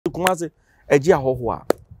Kumasi eji ahoho a.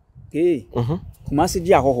 Kumasi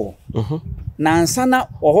ji ahoho. Na ansa na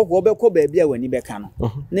ohoho obekọ baabi a wani beka no.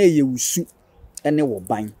 Na eye wusu ene wo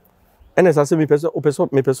ban. Ene sase me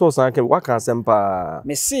person san ke waka asempa.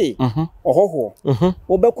 Me se ohoho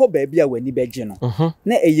obekọ baabi a wani beje no.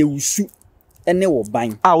 Na eye wusu ene wo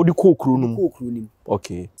ban. Ah, odi kokru num. Kokru nim.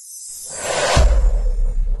 Okay.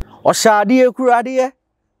 Oshadie kuradie.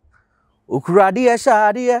 Okuradie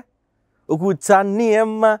shadie.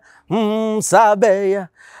 Okutaniema sabeya.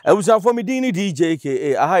 Ebusa for me dini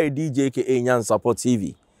Djka. Aha Djka nyan support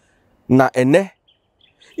TV. Na ene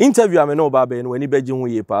interview ame no ba be no ani beji hu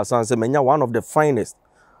ye pa san se menya one of the finest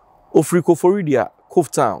Ofriko Florida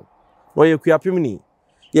Cove Town. No ye kuapimni.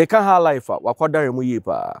 Ye kan ha life wakodare mu ye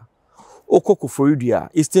pa. Okoko Florida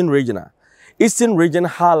Eastern Region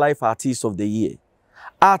High Life Artist of the Year.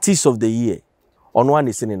 Artist of the Year. On one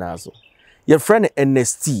is in azo. Your friend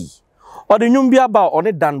NST. Or the nyum bia ba on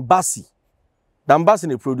Danbasi. Danbasi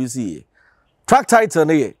ne produce ye. Track title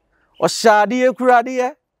ne. O shadie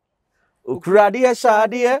kuradie. Okuradie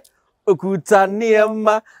shadie.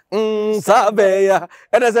 Okutaniema sabeya.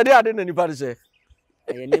 And as I did any part say.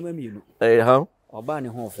 E name me Oba ne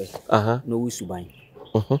ho fe. No wusuban.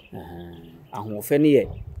 Ahofe ne ye.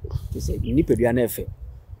 Say nipadua na efe.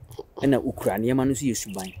 Na ukura niema no so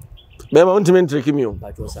yesuban. Be ma untime ntreki mi o.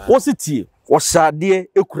 Wo sitie, wo shade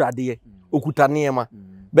ekurade, okuta niema.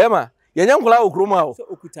 Be ma, ye nyankula okroma o. So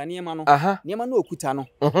okuta niema no. Niema no okuta no.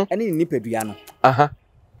 Ene nipadua no.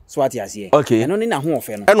 So ati ase. Okay. Eno ne na ho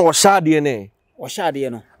ofe no. Ene wo shade ne. Wo shade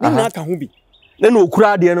no. Ni na aka ho bi. Ne na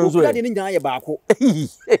okurade no so. Okurade ne nya ye baako.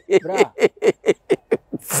 Bra.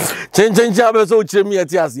 Chencha be so chiremi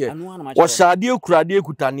ati ase. Wo shade ekurade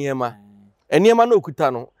ekuta niema. Eniema no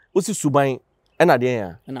okuta no, osi suban. Ena de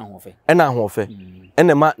ya. Ena ahofe.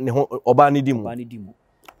 Ena ma ne ho oba ne dimu.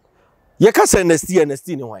 Ye ka se NST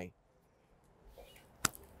ne hwan.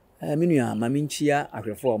 Menua maminchia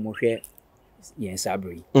ahwefo mo hwe yen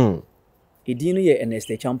sabri. Edin no ye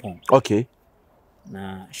NST champion. Okay.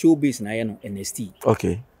 Na showbiz na ye no NST.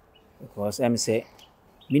 Okay. Because am say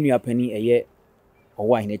menua pani eye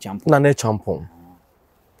owa hine champion. Na ne champion.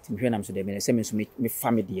 Timhwe nam so de me se me so me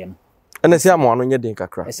family no. And I say I'm one on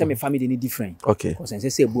kakra. I say my family ni different. Okay. Because I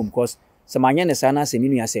say boom because some manya ne sana se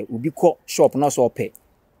minu ya say ubi ko shop no so pe.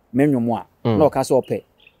 Menyo mo a no ka so pe.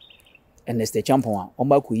 NST champion a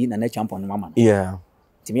omba ku yi na champion mama no. Yeah.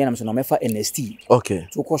 Timi na so no mefa NST. Okay.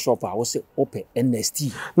 To ko shop a wo say ope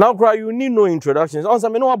NST. Now cry you need no introductions. On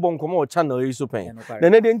some no abon komo channel yi so pen. Na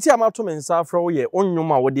ne de nti amato me nsa afro ye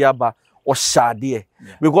onwom a wo de aba or shade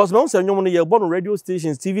because me say nyom no ye born radio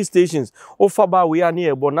stations, TV stations, o faba we are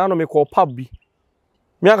near but now no me call pub bi.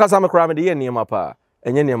 Me akasa me kra me de ye niema pa.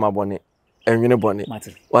 Enye niema bone. Enwene bone.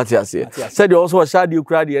 What you say? Said you also shade you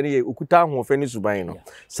kra de ye okuta ho fe ni suban no.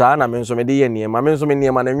 Saa na me nso me de ye niema, me nso me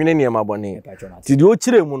niema na enwene niema bone. Ti de o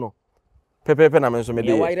kire mu no. Pepepe na me nso me de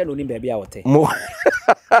ye. Ye wire no ni baabi a wote.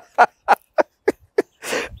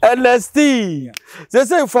 LST. They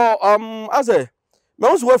say for I say me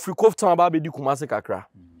also work free Cove Town about be di Kumasi kakra.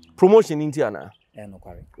 Promotion inti ana. No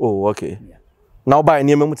kware. Oh, okay. Yeah. Now buy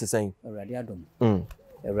niema mu te sen. Awurade adom.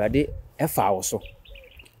 Awurade efa wo so.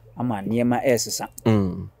 Ama niema esesa.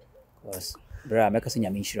 Because bra make us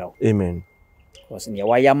nyame nhira wo. Amen. Because ne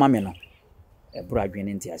wa ya mame no. E bra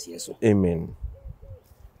adwene nti ase so. Amen.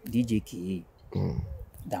 Djka.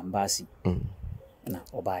 Dambasi. Na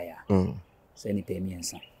obaya. Se ni pe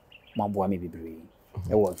miensa. Maboa me bebre.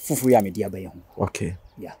 Ewo fufu ya me dia ba ye ho. Okay.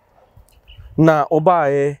 Yeah. Na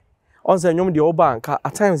obae on say nyom de oba nka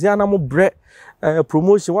at times ya na mo bre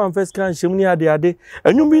promotion one first can shem ni ade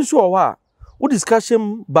anyum bi nso o ha wo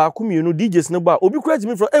discussion ba ku mienu DJs ne ba obi kura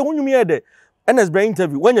jimi from wonyum ye de NS brain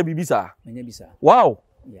interview wanya bibisa. Menya bisa. Wow.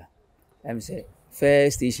 Yeah. Em say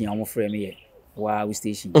first station am frame here. Wow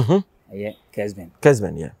station. Yeah,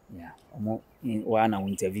 Kesben, yeah. Yeah. Omo in one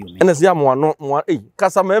interview me. NS ya mo no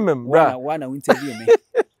kasa memem bra. One interview me.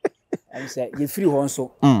 Em say you free ho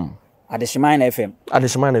nso. Adeshman FM.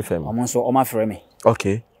 Omo nso o ma frame me.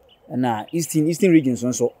 Okay. Na Eastern region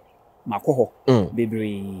nso makoho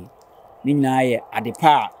bebre ni nyina ye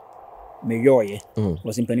Adepa me yoye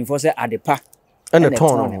was impany for say Adepa and the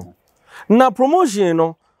tone na promotion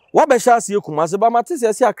no wa be sha se Kumasi ba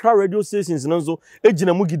matese se Accra radio stations no so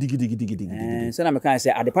ejina mu gidigidi so na me kan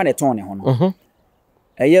say Adepa ne tone ho no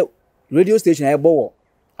eye radio station e bowo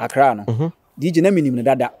Accra no DJ na minim ne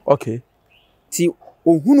dada okay ti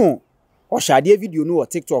ohunu o shade video no o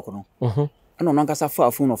TikTok no no no nkasa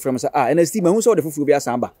fa phone of frame say NST ma hu so de fufu bi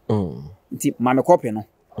asamba nti ma me copy no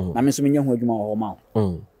na me so menya ho adwuma ho ma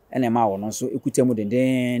ene ma wo no so ekuta mu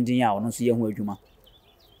denden ya wo no so ye ho adwuma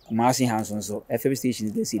Kumasi Hanson so FM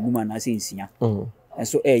stations they say Numa na say nsia. And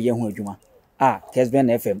so ye ho adwuma. Kesben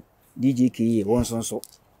FM Djka won so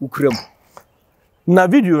ukram. Na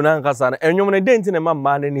video na nkasa na enwom na denti na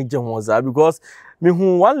ma na ni je ho za because me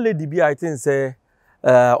hu one lady bi I think say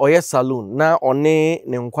oye salon na one ne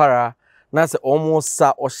nkwara na se omo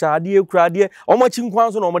sa oshade ekurade omo chi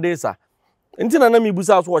nkwan so na omo de sa nti na me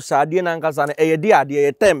busa so oshade na nkasa na eye de ade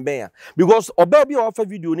eye temben ya because oba bi o fa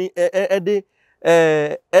video ni de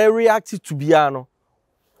react to bia no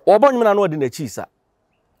obonwum na no de na chi sa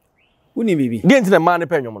uni bibi denti na ma ne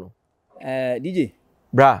penwom no DJ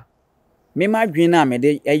bra me ma dwen na me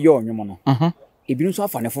de eyo onwom no ebinu so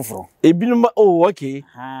afa ne foforo ebinu oh okay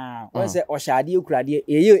o se oshade ekurade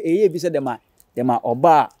eye bi se dem a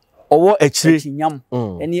oba owo achire chinyam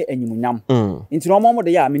ene anyumunyam nti no mo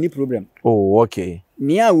de ya me ni problem oh okay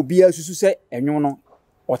ni a obi asusu se enwom no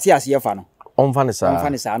ote ase yefa no omfa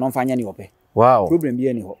ne sa no mfa nya ni ope wow problem bi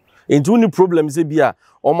ani ho nti uni problem se bia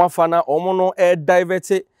omafa na omo no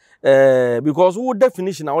divert because who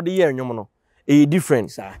definition na wo de ye enwom no e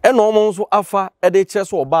different and omo nso afa de che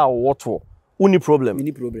so oba woto uni problem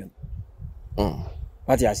ni problem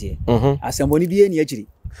what you say asemboni bi ani achiri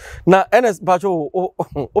na ns bacho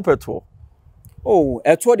opeto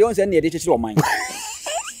eto de on se na de chechiri oman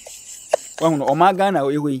won oman Ghana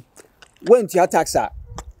ewe went to tax a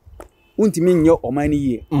untimi nyo oman ni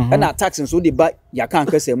ye na tax nso de ba ya kan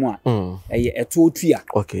kasa mu a eto tua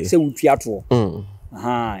se wutua to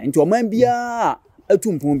nti oman bia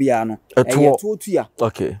atumpon bia no eto tua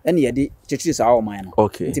ene ye de chechiri sa oman no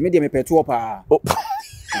nti me de me peto pa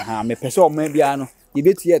me peso oman bia no ye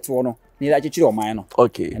betu eto no ni la chechiri oman no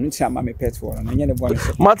enu ti ama me peto no nye ne bo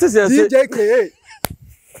Matis say Djka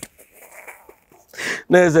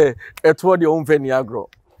neze eto de o mfe ni agro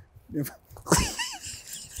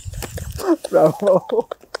bravo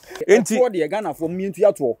enti eto de Ghana fo mientu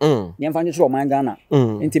ato ne mfa chechiri oman Ghana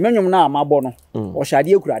enti menwom na amabo no o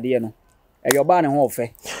shade ekurade no eyoba ne ho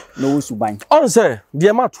ofe na wo suban on say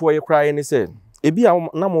de ma to ye kra ye ni say ebi a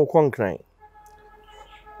na mo konkran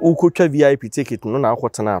ukotwa VIP ticket no na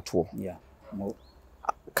akwotena ato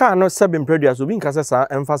ka no sebin produce obi nkase sa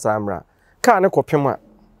emphasize amra ka ne kopem a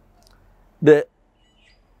the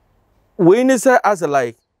we ni say as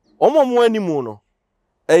like omo animu no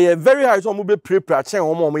very high so mo be prepare chen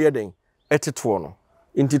omo ye den eteto no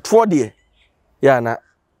inti to de ya na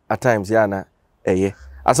at times ya na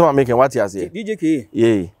asama making what you say Djka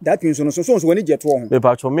yeah that means so woni je to ho me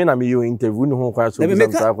pa cho me na me you interview no ho kwa so me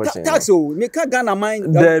question tax o me ka Ghana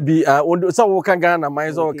man there be so wo ka Ghana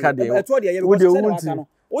man so ka de to de ye because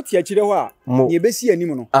o ti akire ho a ye besi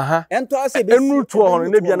anim no ento ase besi enu to ho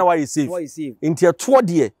na bia na why safe inti to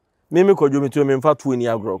de me kodwo me to me mfa to ani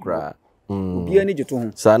agro kra bia ni je to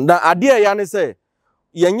ho sanda ade ya ne say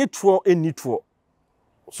yenye to eni to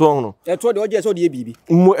so no to de oje so de bibi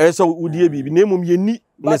mu so udie bibi na emum yeni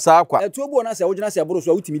ne sa akwa to bu na se wo gina se aboro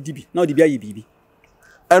so utimi dibi na odi bia ye bibi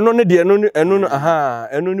eno ne de eno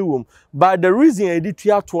eno ni wom but the reason I did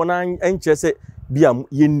tua to na enche se bia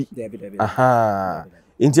yeni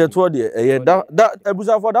inti to de that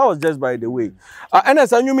ebusa for that was just by the way and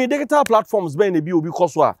as anyumi digital platforms be na bi obi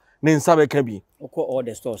koso a ne nsa be ka bi all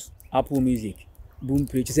the stores Apple Music Boom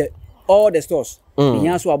Play say all the stores the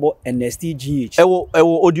yan so about NSTGH ewo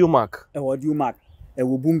audio mark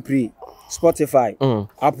ewo Boom Play Spotify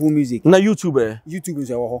Apple Music na YouTube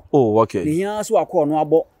nso ewo oh okay the yan so akọ no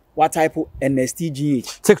abo what type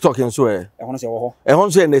NSTGH TikTok nso eho nso ewo eho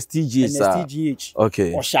nso NSTGH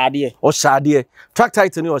okay oshade track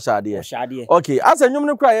title ni oshade okay as enwum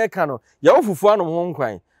ne kra ye ka no ya ofufu anom ho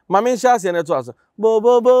nkwan ma me nhyia ase ne to aso bo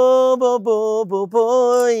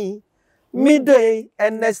boy midday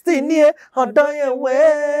NST odoye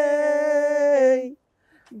way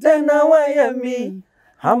then away me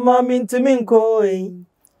hama mintimin koi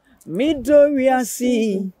midday we are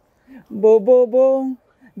see bo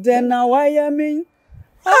then away me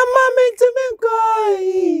hama mintimin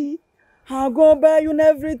koi I go buy you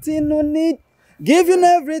everything you need, give you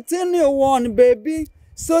everything you want, baby.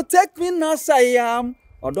 So take me as I am.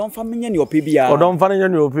 Odon fa menye ni opebia. Odon fa menye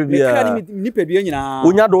ni opebia. Ni pedua nyina.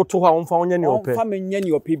 Onya do to ha onfa onye ni ope. Fa menye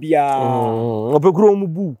ni opebia. Ope kuro mu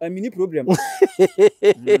bu. Mini problem.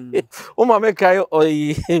 O ma me kai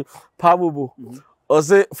oyi pabubu. O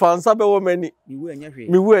se fansa be wo mani. Mi wu enye hwe.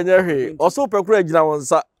 Mi wu enye hwe. O so ope kuro agina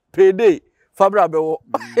wonsa. Payday. Fabra be wo.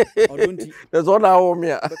 Odonti. There's one hour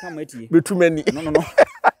me. Be too many. No.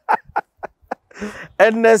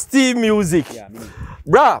 NST music. Yeah,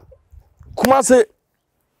 bra. Kumase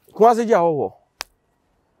ji ahoho.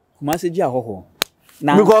 Kumase ji ahoho.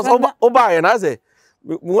 Because oba ye na say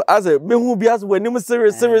as a me who be as when him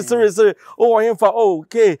serious. Oh, him for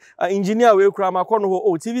okay, engineer we kura ma kono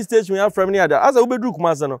oh TV station ya from near that. As a obedu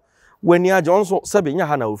Kumase no. When ya Johnson sebe nya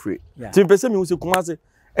ha na ofri. Ti pese me hu se Kumase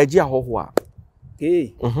eji ahoho a.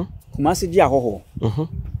 Eh. Kumase ji ahoho.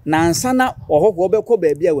 Na ansa na ohoho obekọ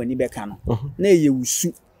ba bia wani beka no. Na eye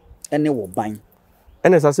wusu ene wo ban.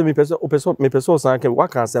 Ene sa se me pese san ke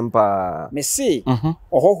waka sempa. Me se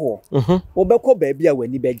ohoho. Obekọ ba bia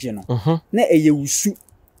wani beje no. Na eye wusu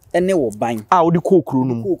ene wo ban. Ah, odi ko okru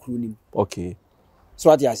num. Ko okru nim. Okay.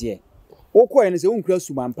 So ati ase. Okọ ene se unkura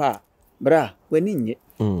sumampa. Bra, wani nye.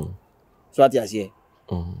 So ati ase.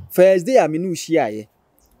 First day I'm in Ushia.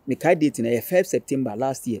 Me kai date na 5 September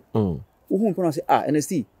last year. Uhun kono say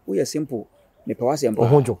NST, we are simple. Me pa was simple.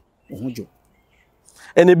 Ohunjo.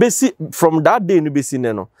 And e besi from that day no besi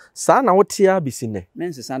ne no. Sa na wotia besi ne.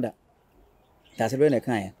 Mense sanda. Ta se be na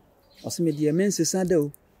kan ya. O se me die mense sanda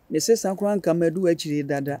o. Me se san kran kan madu akiri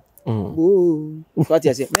dada. Oh. So ati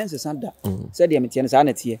ase mense sanda. Se die me tie sa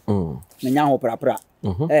na tie. Na nya ho prapra.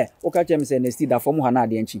 O ka chem se NST da form ha na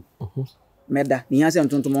ade nchi. Meda ni ase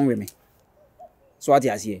ntontom onwe me. So ati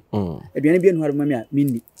ase aduane bia no harma me a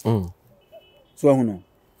minni so ahu no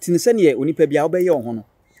tin se ne onipa bia obeye ho no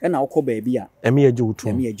e na ukọ ba bia eme age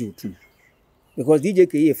utum because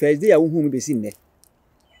Djka first day a wo hu me besi nne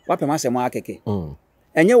wapem asem akeke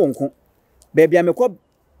enye wonko ba bia me ko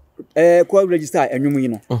ko register anwum yi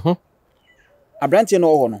no abrante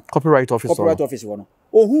no ho no copyright office wo no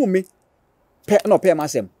o hu me pe no pe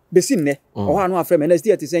masem besi nne o ha no afre me na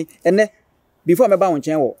still ati sen enne before me ba won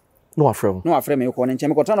chen wo no afrem me ko nche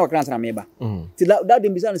me ko tana okran na me ba ti that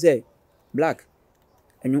dem bisa no say black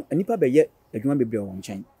enyu anipa be ye adwuma bebre won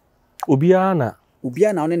nchen obia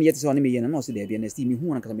na one ne yete se one me ye na no se de bia na sti me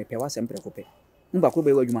hu na kasa me pe wa sem pre ko pe mba ko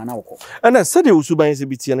be wa adwuma na woko ana se de usuban se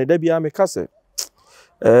bitie ne da bia me kase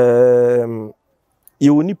ye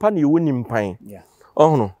onipa ne ye woni mpan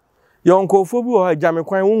ohono ye onkofo bi o agya me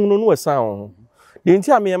kwan wo no wesan ho de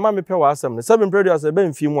nti a me ma me pe wa asem ne 7 producer be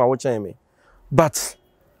mfi mu a wo chen me but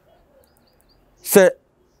se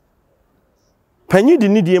panyi di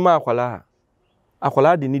ni die ma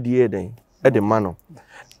akwala di ni die den e de ma no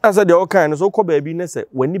asa de o kan so ko ba bi ne se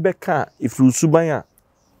wani be ka ifru suban a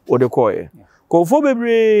o de ko ye ko fo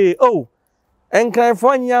bebre enkran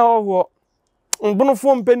fo nya ho mbono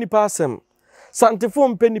fo mpeni pasem sante fo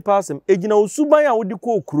mpeni pasem ejina osuban a wo de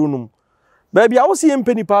ko okronum ba bia wo se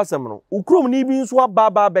mpeni pasem no okrom ni bi nso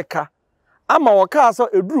aba beka ama wo ka so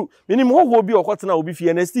eduru minim ho bi okotena obi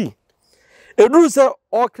fi NST eduru se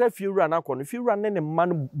okra fiura na kono fiura ne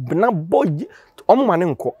man na boy omma ne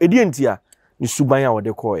nko edi entia ni suban a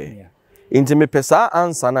wode koye enti me pesa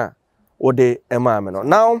answer na wode ema me no.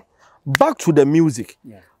 Now back to the music.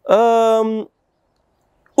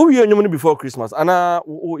 Uwi enyum no before Christmas ana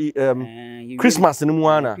Christmas ni mu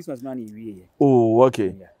ana Christmas man iwie. Oh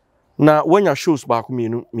okay. Na when your shows back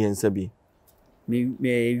miensa bi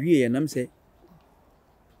me wie nam se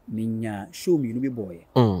minya show mi no bi boy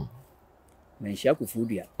na shia ko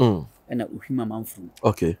fudua na ohwima manfu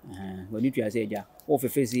okay wani tu ase ja o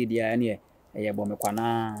fefese dia na ye bo me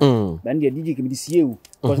kwana ban dia Djka mi di sieu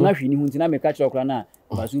because na hwi ni hu ntina me ka kira na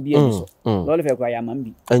basu bi eni so lole fe kwa ya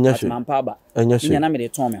mambi mampa ba nya na me de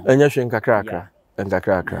ton me ho enya hwe nkakra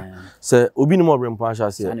se obi ni mo brempo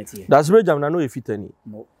asha se that's where jam na no efitani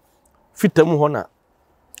fitam ho na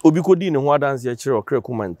obi ko di ne ho adanse ya kire okra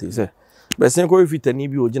kumante se besen ko efitani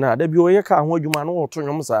bi ogina da bi o ye ka ho adwuma no oto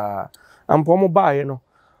nwom sa ampo mo baaye no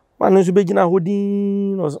man so begina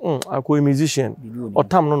hodin no akoy musician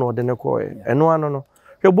otam no no de ne ko e eno ano no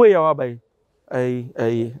hwebo ya wa bai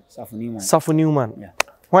Safo Newman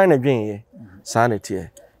why na dwen ye sanity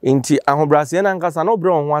enti ahobrase na nkasa no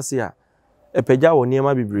bre ho ase a epagya wo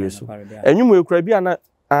niema bibre so enwum ekura bi ana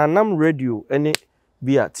anam radio ene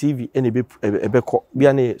bia TV ene ebeko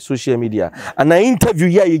bia na social media ana interview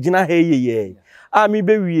ya yegina ha ye a mi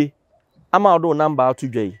bewie ama odo number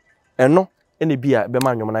atudwai eno ene bia be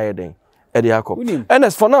ma nwom na ye den e de akọ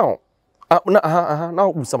ns for now na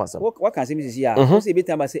usama what can say me see ya so bit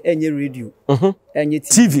time say enye radio enye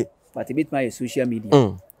TV but a bit my social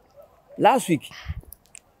media last week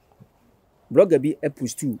blogger bi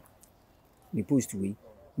post we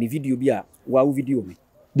the video bi a wow video me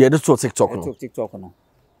the edit to TikTok no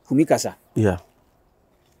kumi kasa yeah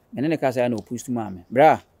ene kasa na post ma me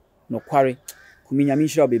bra no kware kumi nyame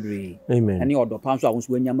hira bebre amen ene odo pan so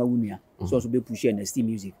awonso anyama wunua so be push NST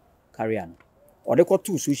music carry on or they got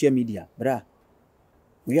to social media bra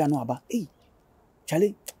we are no aba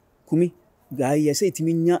chale kumi guy ye say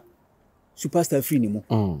timi nya superstar free ni mu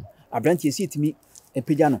abrant ye say timi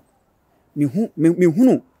epagya no me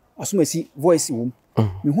hunu asomasi voice wom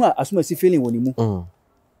me hu asoma si feeling woni mu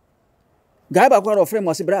guy ba kwa frame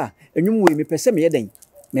mo se bra enwum we me pese me yeden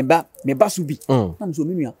me ba so bi na mo so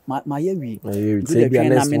me nua ma ye wi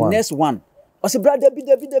na me next one o se bra dabi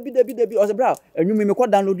o se bra enwum me ko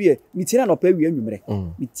download ye me tie na no pa wi enwumre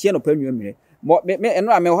me tie no pa enwumre me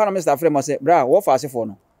eno me ho na Mr. frame mo se bra wo fa asefo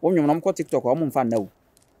no wo nwum na mo ko TikTok o mo mfa na wo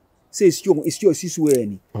se istio sisu we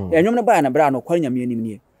ni enwum ne ba na bra no kwal nyame anim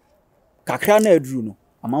ne kakra na aduru no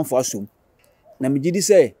amanfo asom na me gidi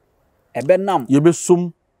se ebe nam ye be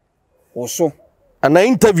som oso ana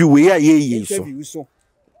interview we ya ye so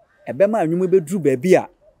ebe ma anwum be duru ba bia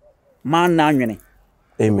ma na anwene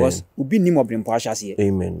amen because ubi nim obrimpo ahase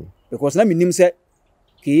amen because na me nim se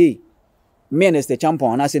ke minister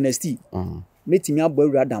champion na se nesti metimi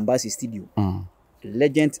abawura Dambasi studio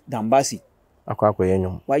legend Dambasi akwa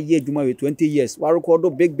yenwum wa ye adwuma we 20 years wa record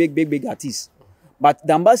big artists but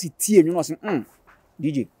Dambasi tie enwum no se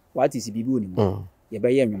DJ what is bibi oni ye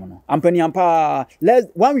be ye enwum no ampani ampa less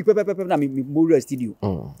 1 week pepe na me bawura studio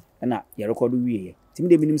na ye record wie ye timi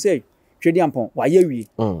de minim say twedi ampon wa ye wie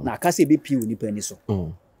na aka se be pie oni pani so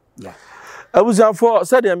yeah abuza for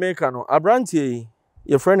said the America no abrantie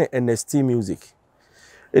ye friend NST music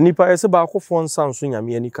enipa yese ba akofo nsanso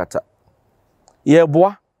nyame ani kata ye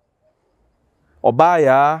boa oba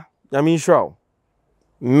ya nyame nshraw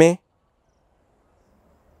me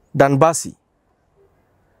Dambasi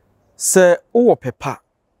se owo pepa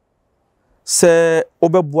se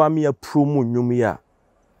obeboa me ya promo nwum ya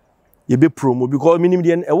ye be promo because minim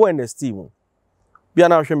de e wo NST mu bia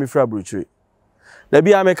na hwe me fra brochire da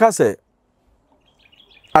bia me ka se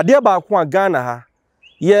ade ba ko a Ghana ha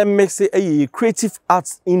ye mix a creative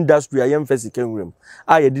arts industry I am physical room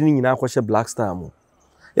I didn't nyina akwohye Black Star mu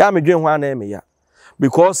ya me dwen ho ana me ya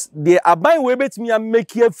because the aban we betimi am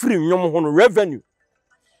make here free nwom ho revenue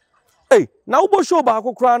hey na ubo show ba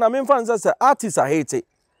akokra na me mfa nsa se artists are hate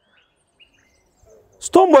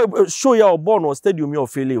Stoneboy show ya obo no stadium ya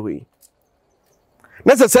ofele we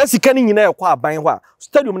na se sika ni nyina ekwa aban ho a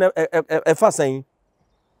stadium na fa san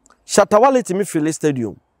Shatawale me feel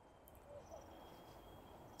stadium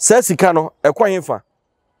se sika no ekwa hemfa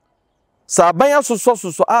sa aban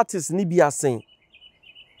asoso artists ni bi asen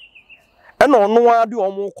ena ono ade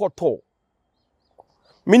omo koto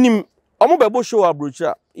minim omo bebo show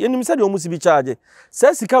abrocha yenim se de omo si bi charge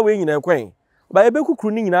se sika we nyina ekwan ba ebe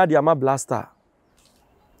kukuru ni nyina ade ama blaster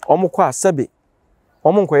omo kwa asebe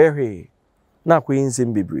omo nkoye hwe na akoye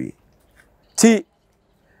nsem bebre ti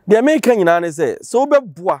de America nyina ne se so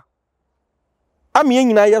beboa ami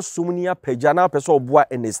nyina ya somni ya pagya na pese oboa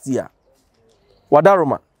NST a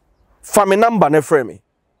wadaroma fa me number ne frame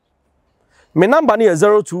me number ne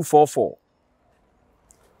 0244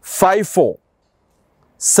 54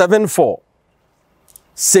 74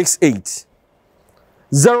 68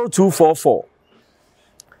 0244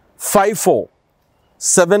 54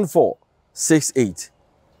 74 68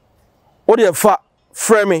 odi fa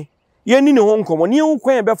frame ye ni ne ho nkomo ni ho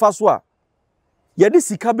kwan be fa so a ye de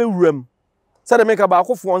sika be wuram said make ba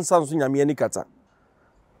akofo nsanso nyame ani kata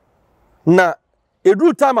na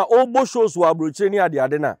edru time a obo shows wa abrochire ni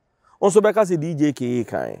ade na onso beka se Djka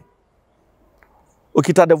kan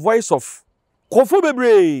okita the voice of kofo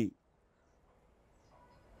bebre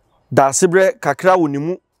da sebre kakra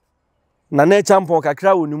wonimu na na champon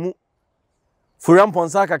kakra wonimu furampon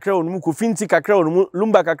sa kakra wonimu kofinti kakra wonimu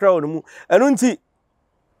lumba kakra wonimu eno nti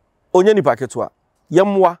onye ni paketwa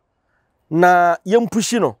yemwa na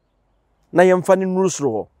yempushi no na yemfa ni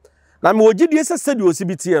nurusro ho na me ogidie se sedi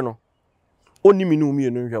osibitie no onni minu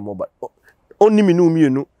mienu nhwemo ba onni minu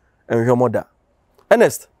mienu nhwemo da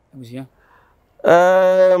Ernest abusia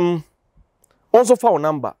onso fa o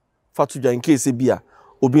number fa to jan case bia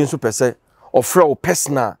obi nso pese ofra o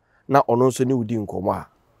personal na ono nso ni udi nkomo a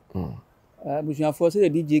abusia for se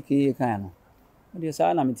Djka kan no de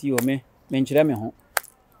sa na meti o me nkyere me ho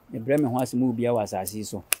me bre me ho asem obi a wasase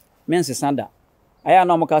so men se sanda aya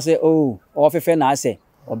na omka se o fefe na ase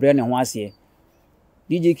obre ne ho ase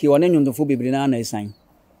Djka wona nyundofo bebre na esan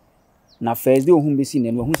na first day ohun besi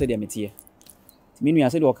ne no hu se de metie ti menu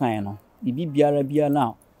ase de o kan no bibi biara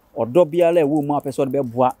na odo biara ewo mu apese de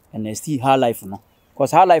beboa NST high life no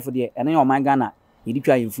cause high life de ene o man Ghana yedi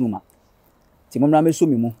twa yefuruma ti momra meso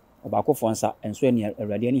mi mu obakofo nsa enso eni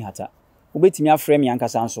awrade ani hata obetimi afrɛ me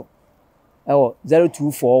yankasa nso ewo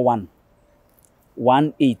 0241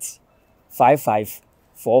 18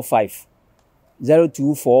 5545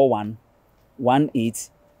 0241 18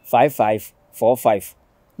 5545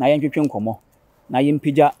 na yentwetwe nkomo na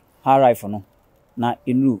yempija high life no na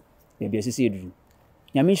enru bebe asisi eduru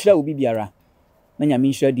nyame nhira obi biara na nyame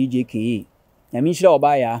nhira Djka nyame nhira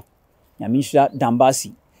obaya nyame nhira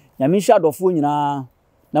Dambasi nyame hwa adofo nyina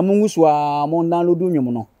na mungu so a mon download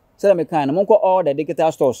nwom no se me kan na monko all the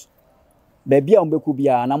digital stores baby a mbeku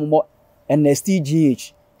bia na mo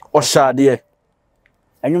NSTGH Oshade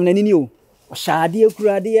enwom na nini o Oshade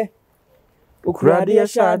kurade okurade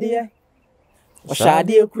shade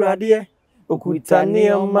Oshade kurade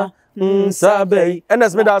okutaniema sabe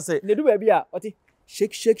enes me da say ne du baby a oti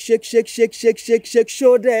shake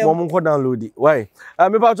show them mo ko download why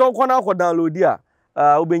me ba jo ko na ko download a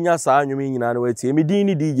obenya saa nwom nyina na wati me din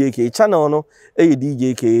ni Djka channel no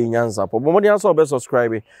Djka nyansa po mo dia so obe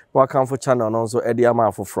subscribe no account channel no so e dia ma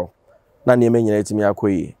afoforo na ne me nyina etimi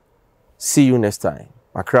akoyi see you next time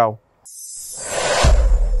makraw